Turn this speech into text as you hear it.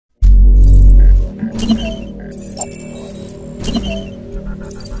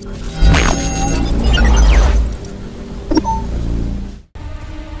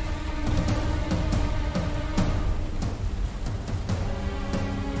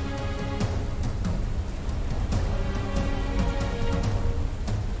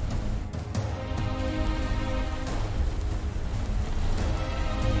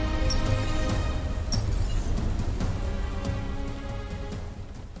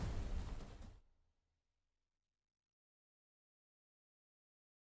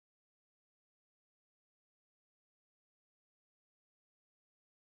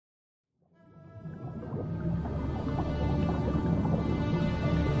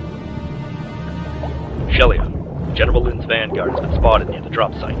Shelia, General Lin's vanguard has been spotted near the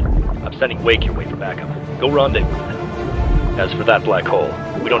drop site. I'm sending Wake your way for backup. Go rendezvous with it. As for that black hole,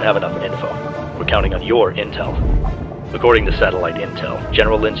 we don't have enough info. We're counting on your intel. According to satellite intel,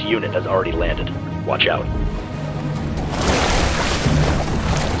 General Lin's unit has already landed. Watch out.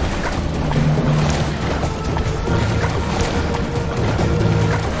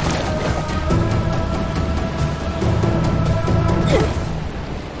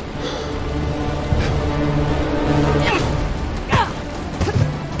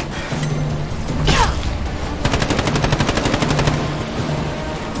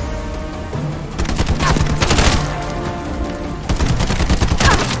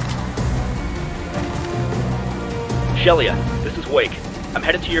 Shelia, this is Wake. I'm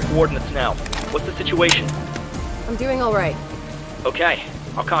headed to your coordinates now. What's the situation? I'm doing all right. Okay,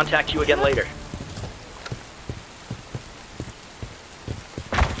 I'll contact you again later.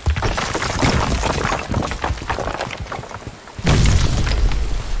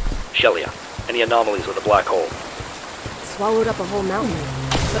 Shelia, any anomalies with the black hole? It swallowed up a whole mountain.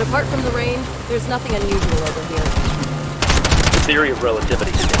 But apart from the rain, there's nothing unusual over here. The theory of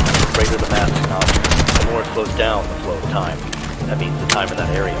relativity is the greater the mass of an object, the more it slows down the flow of time. That means the time in that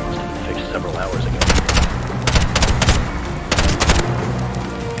area must have been fixed several hours ago.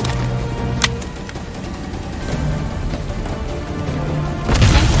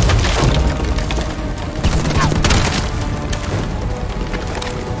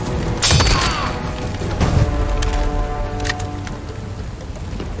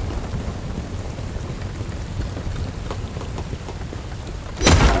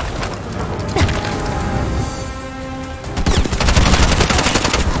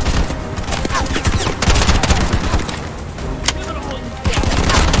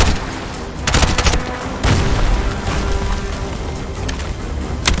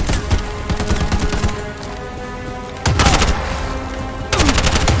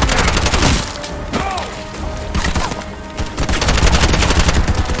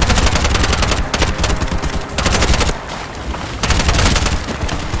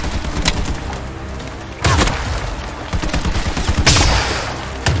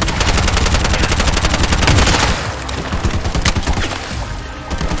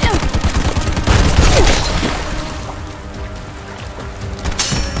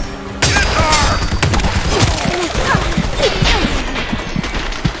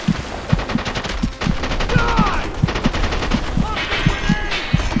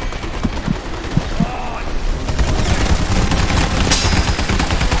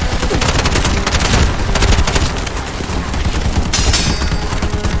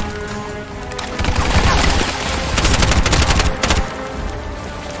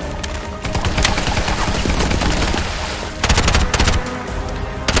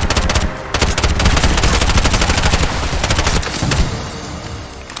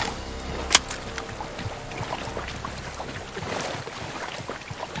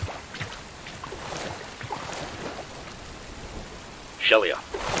 Shelia,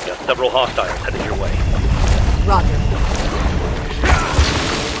 you got several hostiles headed your way. Roger.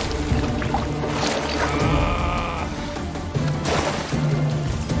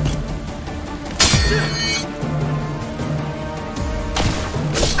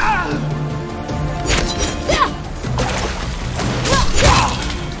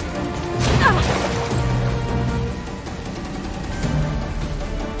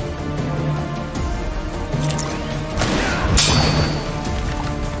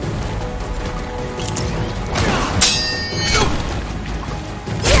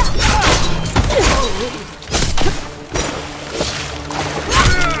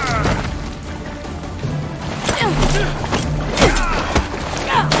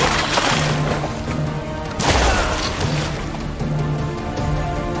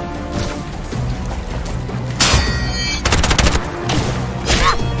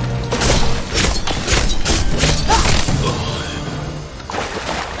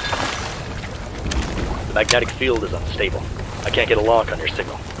 The magnetic field is unstable. I can't get a lock on your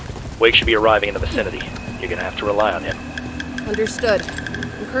signal. Wake should be arriving in the vicinity. You're gonna have to rely on him. Understood.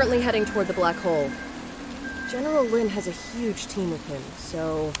 I'm currently heading toward the black hole. General Lin has a huge team with him,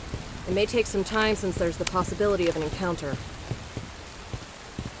 so it may take some time since there's the possibility of an encounter.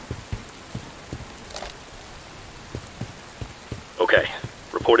 Okay.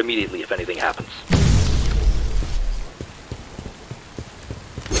 Report immediately if anything happens.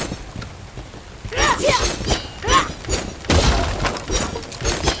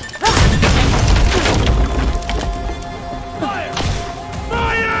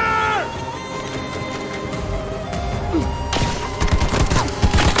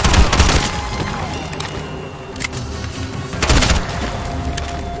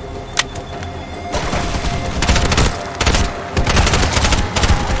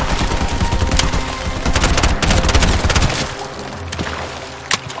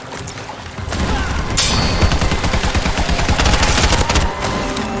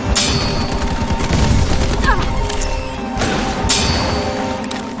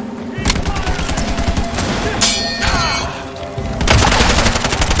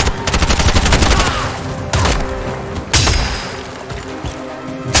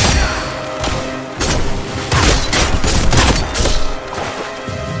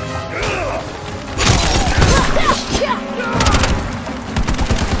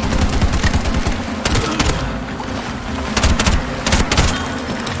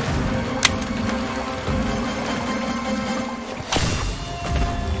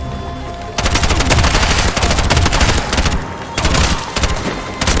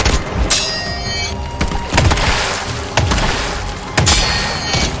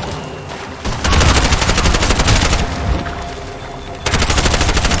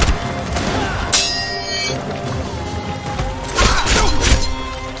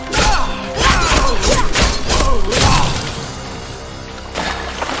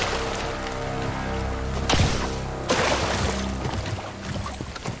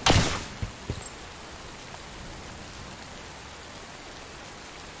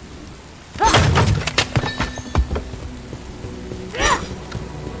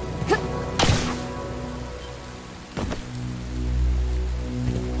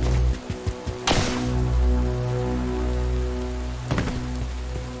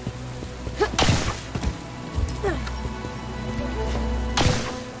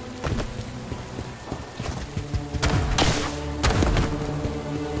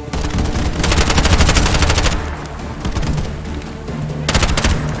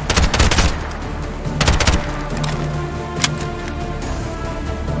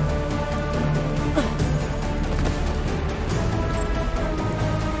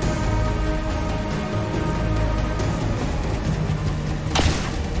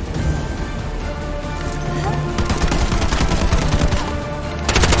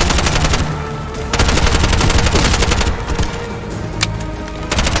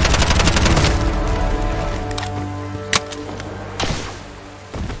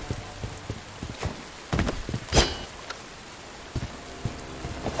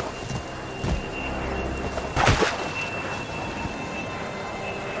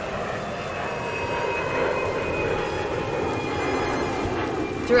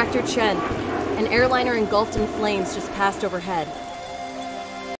 Director Chen, an airliner engulfed in flames just passed overhead.